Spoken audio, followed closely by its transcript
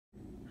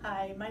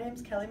Hi, my name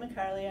is Kelly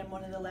McCarley. I'm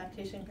one of the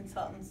lactation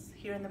consultants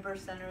here in the birth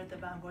center at the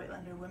Von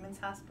Voigtlander Women's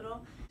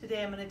Hospital.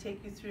 Today I'm going to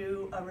take you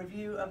through a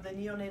review of the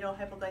neonatal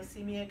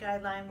hypoglycemia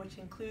guideline, which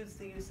includes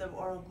the use of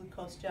oral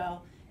glucose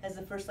gel as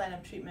the first line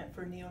of treatment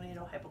for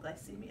neonatal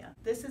hypoglycemia.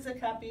 This is a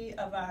copy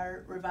of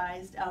our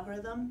revised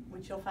algorithm,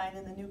 which you'll find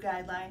in the new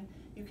guideline.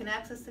 You can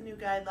access the new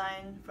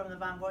guideline from the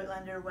Von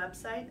Voigtlander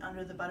website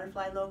under the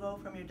butterfly logo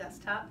from your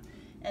desktop.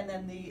 And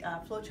then the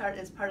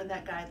flowchart is part of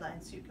that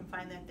guideline, so you can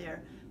find that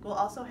there. We'll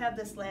also have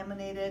this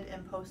laminated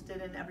and posted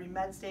in every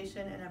med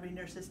station and every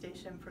nurse's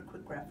station for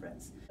quick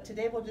reference.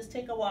 Today we'll just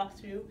take a walk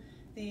through.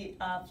 The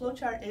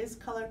flowchart is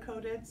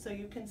color-coded, so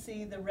you can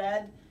see the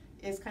red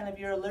is kind of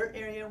your alert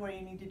area where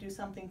you need to do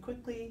something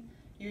quickly.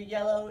 Your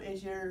yellow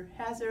is your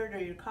hazard or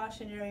your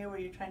caution area where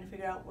you're trying to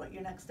figure out what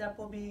your next step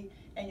will be,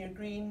 and your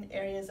green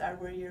areas are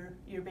where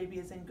your baby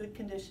is in good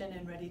condition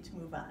and ready to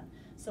move on.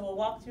 So we'll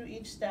walk through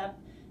each step.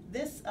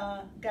 This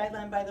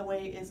guideline, by the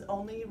way, is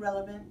only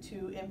relevant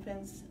to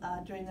infants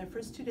during their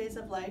first 2 days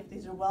of life.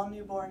 These are well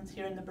newborns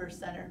here in the birth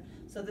center.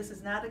 So this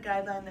is not a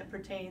guideline that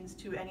pertains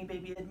to any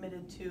baby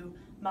admitted to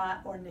MOT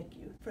or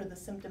NICU. For the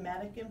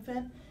symptomatic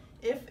infant,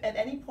 if at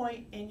any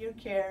point in your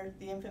care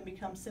the infant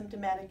becomes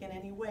symptomatic in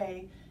any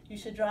way, you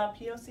should draw a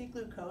POC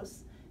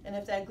glucose. And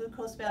if that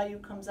glucose value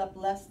comes up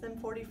less than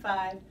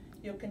 45,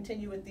 you'll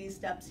continue with these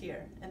steps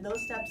here. And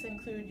those steps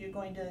include you're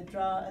going to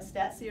draw a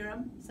stat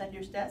serum, send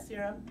your stat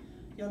serum.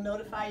 You'll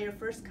notify your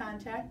first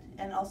contact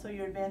and also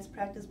your advanced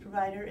practice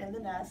provider in the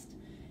nest,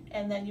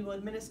 and then you will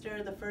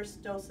administer the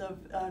first dose of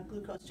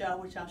glucose gel,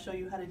 which I'll show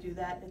you how to do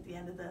that at the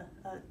end of the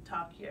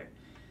talk here.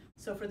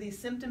 So for these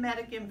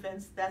symptomatic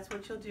infants, that's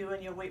what you'll do,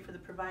 and you'll wait for the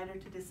provider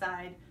to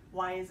decide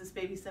why is this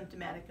baby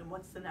symptomatic and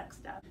what's the next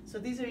step. So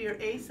these are your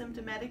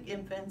asymptomatic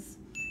infants.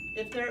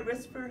 If they're at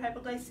risk for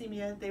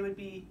hypoglycemia, they would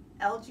be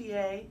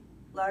LGA,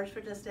 large for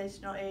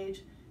gestational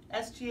age,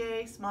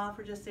 SGA, small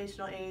for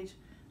gestational age,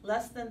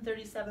 less than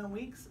 37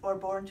 weeks, or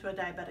born to a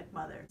diabetic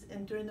mother.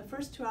 And during the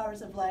first 2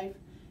 hours of life,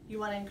 you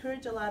want to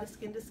encourage a lot of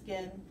skin to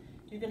skin.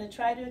 You're going to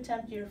try to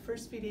attempt your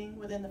first feeding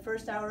within the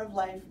first hour of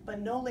life,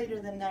 but no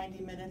later than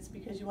 90 minutes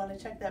because you want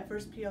to check that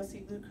first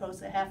POC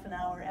glucose a half an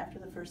hour after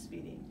the first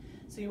feeding.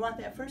 So you want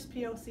that first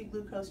POC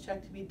glucose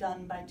check to be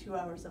done by 2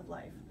 hours of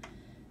life.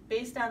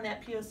 Based on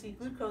that POC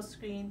glucose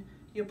screen,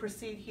 you'll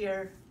proceed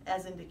here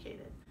as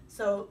indicated.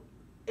 So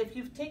if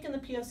you've taken the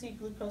POC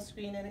glucose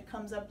screen and it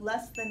comes up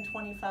less than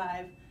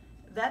 25,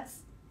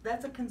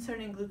 that's a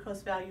concerning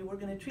glucose value. We're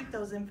going to treat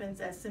those infants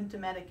as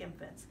symptomatic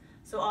infants.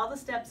 So all the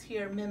steps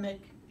here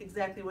mimic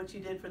exactly what you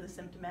did for the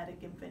symptomatic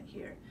infant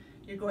here.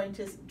 You're going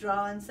to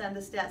draw and send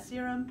a stat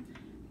serum.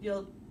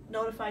 You'll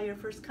notify your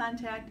first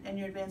contact and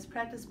your advanced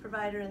practice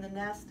provider in the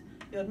nest.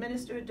 You'll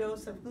administer a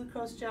dose of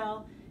glucose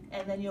gel,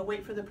 and then you'll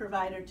wait for the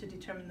provider to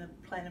determine the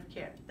plan of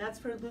care. That's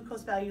for a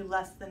glucose value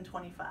less than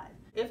 25.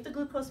 If the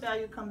glucose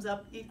value comes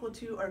up equal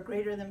to or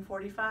greater than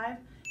 45,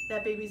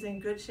 that baby's in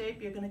good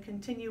shape. You're going to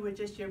continue with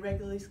just your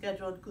regularly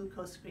scheduled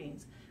glucose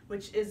screens,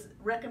 which is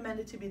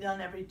recommended to be done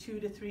every 2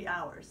 to 3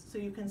 hours. So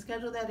you can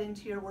schedule that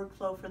into your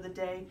workflow for the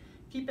day.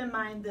 Keep in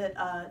mind that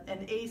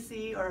an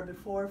AC or a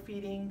before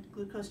feeding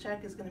glucose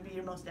check is going to be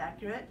your most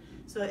accurate.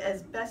 So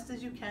as best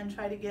as you can,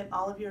 try to get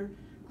all of your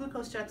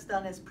glucose checks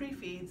done as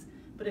pre-feeds.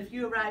 But if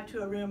you arrive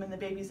to a room and the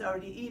baby's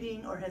already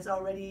eating or has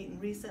already eaten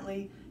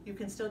recently, you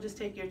can still just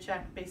take your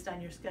check based on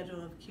your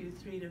schedule of 2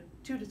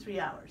 to 3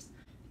 hours.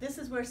 This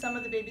is where some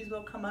of the babies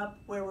will come up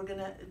where we're going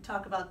to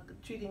talk about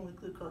treating with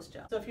glucose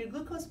gel. So if your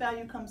glucose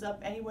value comes up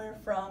anywhere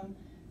from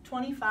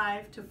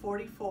 25 to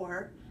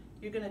 44,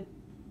 you're going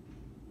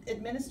to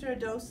administer a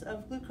dose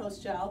of glucose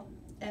gel,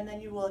 and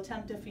then you will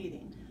attempt a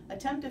feeding.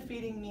 Attempt a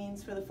feeding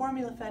means for the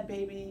formula-fed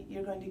baby,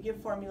 you're going to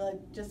give formula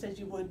just as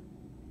you would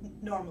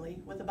normally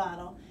with a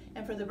bottle,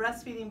 and for the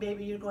breastfeeding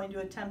baby, you're going to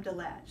attempt a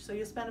latch. So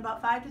you'll spend about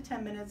 5 to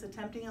 10 minutes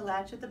attempting a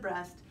latch at the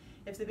breast.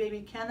 If the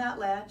baby cannot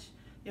latch,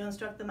 you'll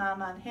instruct the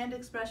mom on hand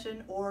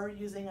expression or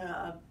using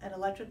an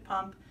electric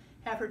pump.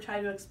 Have her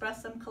try to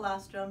express some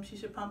colostrum. She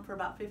should pump for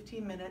about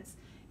 15 minutes.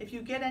 If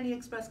you get any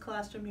expressed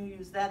colostrum, you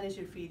use that as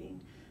your feeding.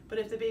 But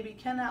if the baby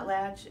cannot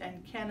latch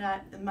and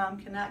the mom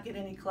cannot get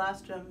any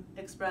colostrum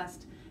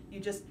expressed,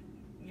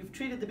 you've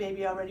treated the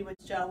baby already with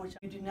gel, which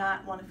you do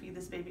not want to feed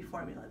this baby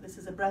formula. This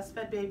is a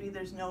breastfed baby.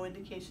 There's no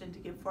indication to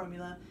give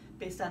formula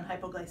based on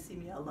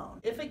hypoglycemia alone.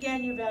 If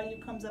again your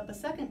value comes up a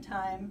second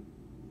time,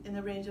 in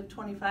the range of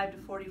 25 to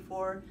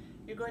 44,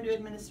 you're going to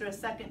administer a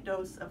second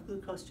dose of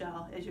glucose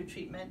gel as your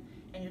treatment,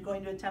 and you're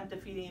going to attempt a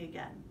feeding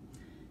again.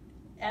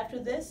 After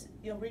this,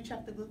 you'll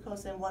recheck the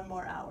glucose in 1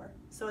 more hour.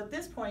 So at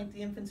this point, the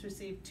infants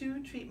receive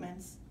 2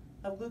 treatments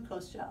of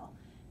glucose gel.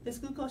 This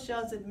glucose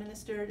gel is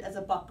administered as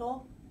a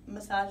buccal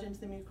massage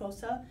into the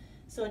mucosa,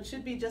 so it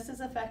should be just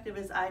as effective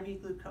as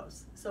IV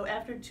glucose. So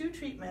after 2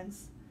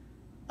 treatments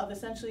of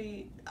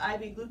essentially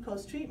IV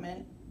glucose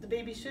treatment, the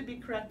baby should be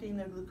correcting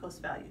their glucose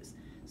values.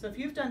 So if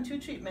you've done 2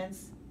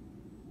 treatments,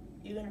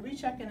 you're going to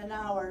recheck in an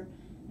hour.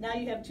 Now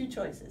you have 2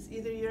 choices.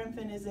 Either your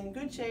infant is in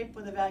good shape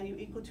with a value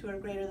equal to or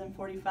greater than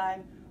 45,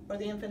 or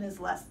the infant is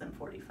less than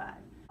 45.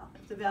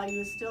 If the value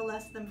is still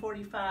less than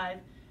 45,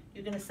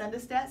 You're going to send a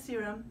stat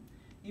serum.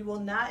 You will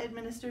not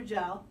administer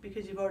gel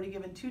because you've already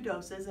given 2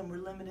 doses and we're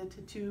limited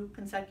to 2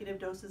 consecutive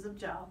doses of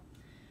gel.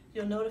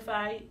 You'll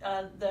notify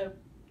the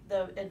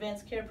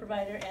advanced care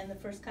provider and the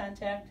first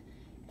contact,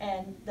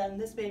 and then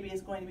this baby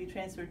is going to be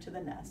transferred to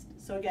the nest.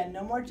 So again,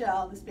 no more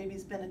gel. This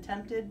baby's been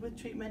attempted with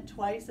treatment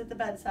twice at the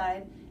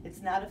bedside.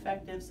 It's not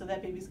effective, so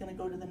that baby's going to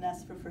go to the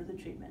nest for further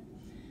treatment.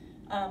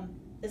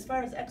 As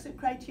far as exit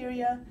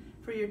criteria,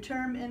 for your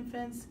term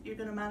infants, you're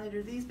going to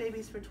monitor these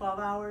babies for 12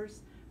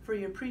 hours. For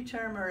your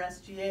preterm or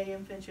SGA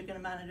infants, you're going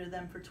to monitor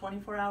them for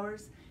 24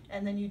 hours.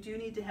 And then you do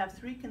need to have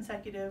 3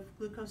 consecutive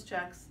glucose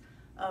checks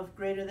of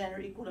greater than or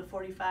equal to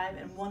 45,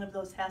 and one of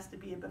those has to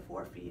be a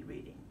before feed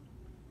reading.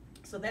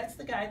 So that's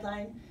the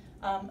guideline.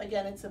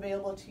 Again, it's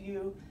available to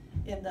you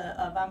in the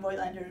Von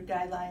Voigtlander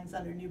guidelines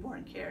under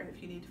newborn care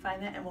if you need to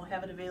find that, and we'll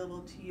have it available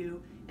to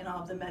you in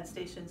all of the med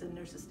stations and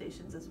nurses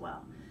stations as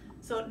well.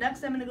 So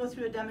next I'm going to go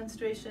through a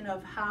demonstration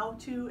of how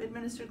to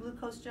administer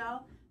glucose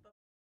gel.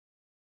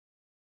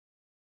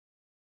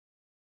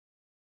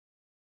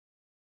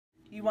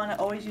 You want to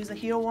always use a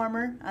heel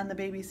warmer on the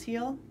baby's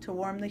heel to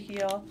warm the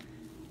heel.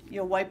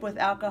 You'll wipe with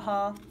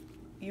alcohol.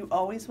 You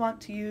always want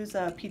to use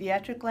a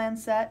pediatric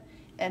lancet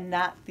and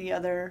not the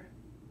other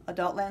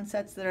adult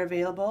lancets that are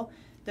available.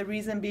 The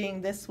reason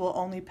being, this will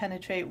only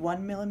penetrate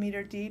 1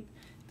 millimeter deep.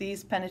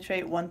 These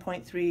penetrate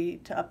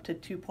 1.3 to up to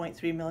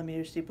 2.3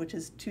 millimeters deep, which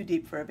is too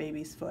deep for a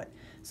baby's foot.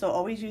 So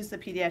always use the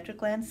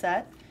pediatric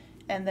lancet,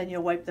 and then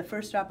you'll wipe the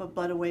first drop of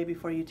blood away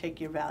before you take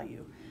your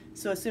value.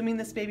 So assuming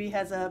this baby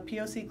has a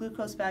POC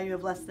glucose value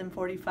of less than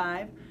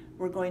 45,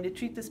 we're going to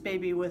treat this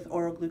baby with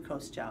oral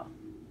glucose gel.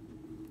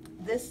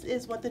 This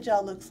is what the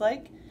gel looks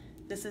like.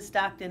 This is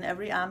stocked in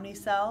every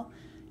Omnicell.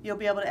 You'll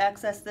be able to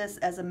access this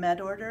as a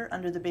med order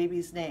under the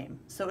baby's name.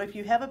 So if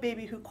you have a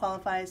baby who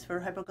qualifies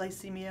for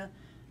hypoglycemia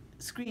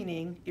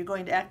screening, you're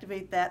going to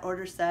activate that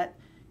order set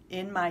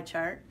in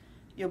MyChart.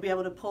 You'll be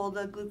able to pull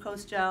the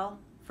glucose gel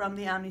from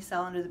the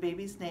Omnicell under the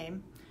baby's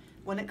name.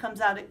 When it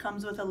comes out, it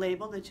comes with a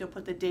label that you'll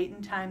put the date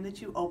and time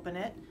that you open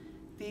it.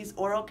 These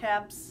oral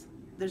caps,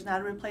 there's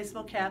not a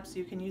replaceable cap, so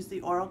you can use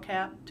the oral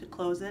cap to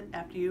close it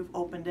after you've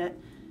opened it.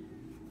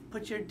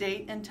 Put your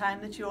date and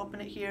time that you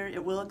open it here.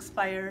 It will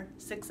expire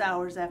 6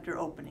 hours after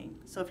opening.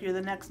 So if you're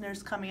the next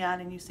nurse coming on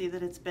and you see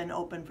that it's been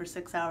open for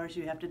 6 hours,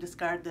 you have to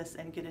discard this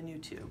and get a new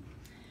tube.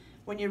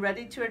 When you're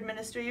ready to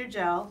administer your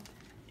gel,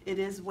 it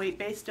is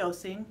weight-based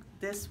dosing.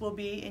 This will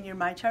be in your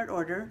MyChart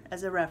order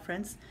as a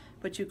reference,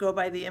 but you go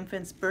by the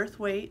infant's birth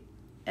weight,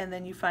 and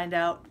then you find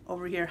out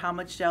over here how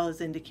much gel is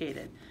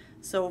indicated.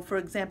 So for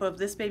example, if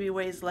this baby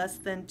weighs less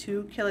than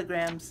 2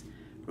 kilograms,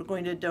 we're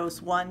going to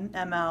dose 1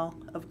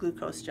 ml of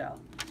glucose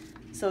gel.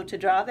 So to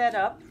draw that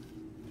up,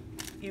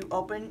 you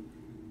open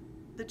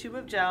the tube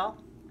of gel,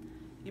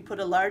 you put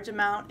a large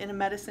amount in a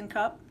medicine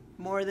cup,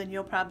 more than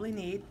you'll probably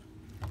need.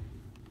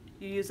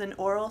 You use an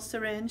oral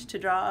syringe to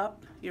draw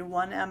up your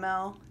 1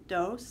 ml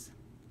dose.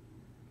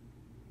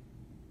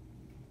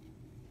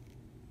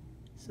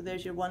 So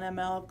there's your 1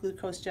 ml of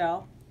glucose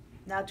gel.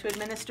 Now to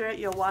administer it,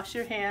 you'll wash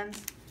your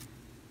hands,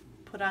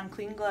 put on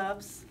clean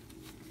gloves.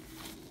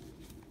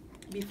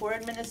 Before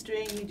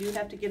administering, you do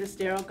have to get a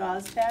sterile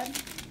gauze pad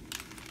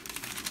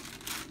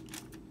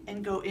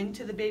and go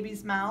into the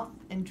baby's mouth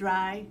and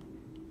dry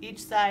each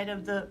side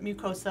of the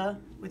mucosa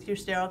with your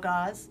sterile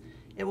gauze.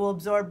 It will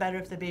absorb better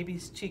if the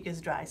baby's cheek is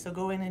dry. So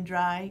go in and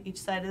dry each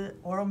side of the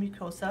oral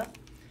mucosa.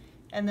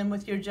 And then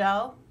with your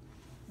gel,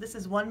 this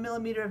is 1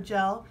 millimeter of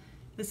gel.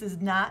 This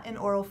is not an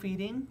oral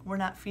feeding. We're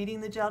not feeding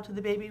the gel to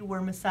the baby.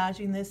 We're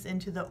massaging this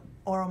into the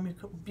oral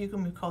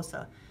buccal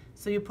mucosa.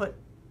 So you put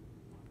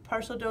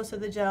partial dose of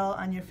the gel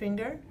on your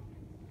finger.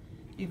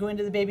 You go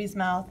into the baby's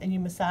mouth and you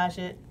massage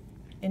it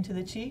into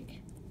the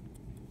cheek.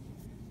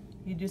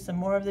 You do some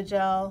more of the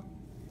gel.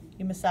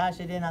 You massage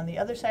it in on the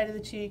other side of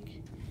the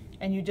cheek.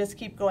 And you just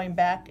keep going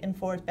back and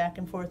forth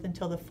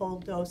until the full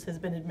dose has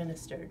been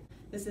administered.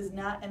 This is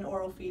not an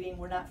oral feeding.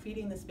 We're not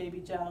feeding this baby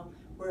gel.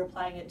 We're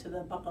applying it to the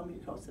buccal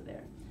mucosa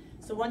there.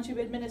 So once you've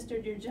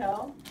administered your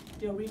gel,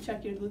 you'll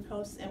recheck your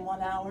glucose in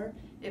 1 hour.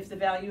 If the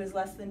value is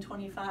less than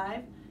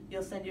 25,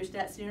 you'll send your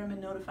stat serum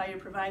and notify your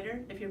provider.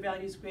 If your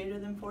value is greater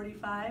than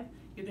 45,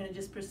 you're going to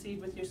just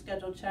proceed with your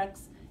scheduled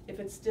checks. If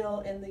it's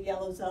still in the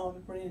yellow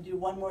zone, we're going to do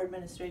 1 more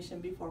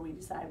administration before we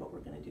decide what we're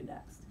going to do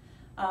next.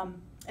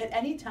 At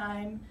any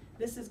time,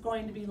 this is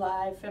going to be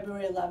live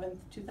February 11th,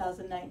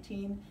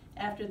 2019.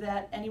 After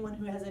that, anyone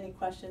who has any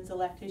questions, the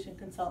lactation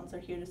consultants are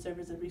here to serve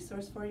as a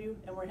resource for you,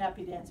 and we're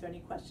happy to answer any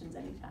questions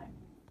anytime.